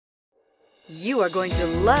You are going to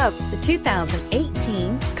love the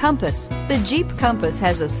 2018 Compass. The Jeep Compass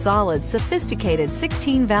has a solid, sophisticated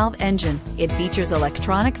 16-valve engine. It features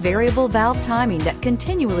electronic variable valve timing that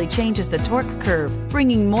continually changes the torque curve,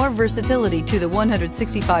 bringing more versatility to the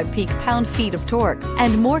 165 peak pound-feet of torque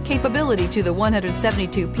and more capability to the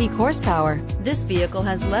 172 peak horsepower. This vehicle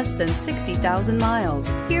has less than 60,000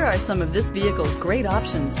 miles. Here are some of this vehicle's great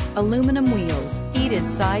options: aluminum wheels, heated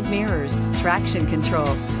side mirrors, traction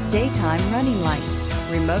control, daytime running lights,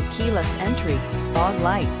 remote keyless entry, fog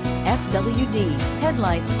lights, FWD,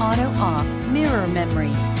 headlights auto-off, mirror memory,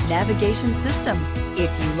 navigation system.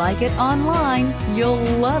 If you like it online, you'll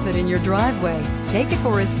love it in your driveway. Take it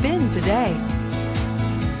for a spin today.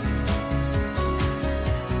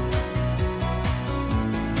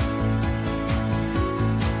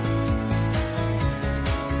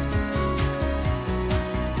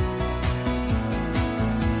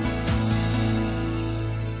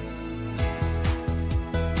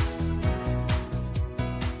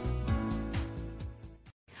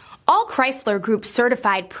 All Chrysler Group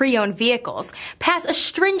certified pre-owned vehicles pass a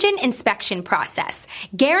stringent inspection process,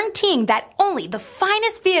 guaranteeing that only the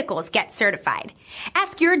finest vehicles get certified.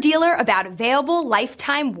 Ask your dealer about available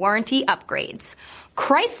lifetime warranty upgrades.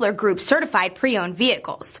 Chrysler Group certified pre-owned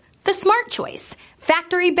vehicles, the smart choice,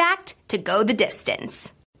 factory backed to go the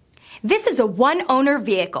distance. This is a one-owner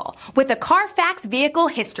vehicle with a CarFax Vehicle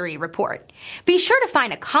History Report. Be sure to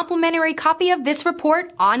find a complimentary copy of this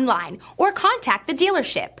report online or contact the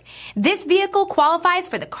dealership. This vehicle qualifies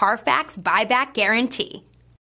for the CarFax buyback guarantee.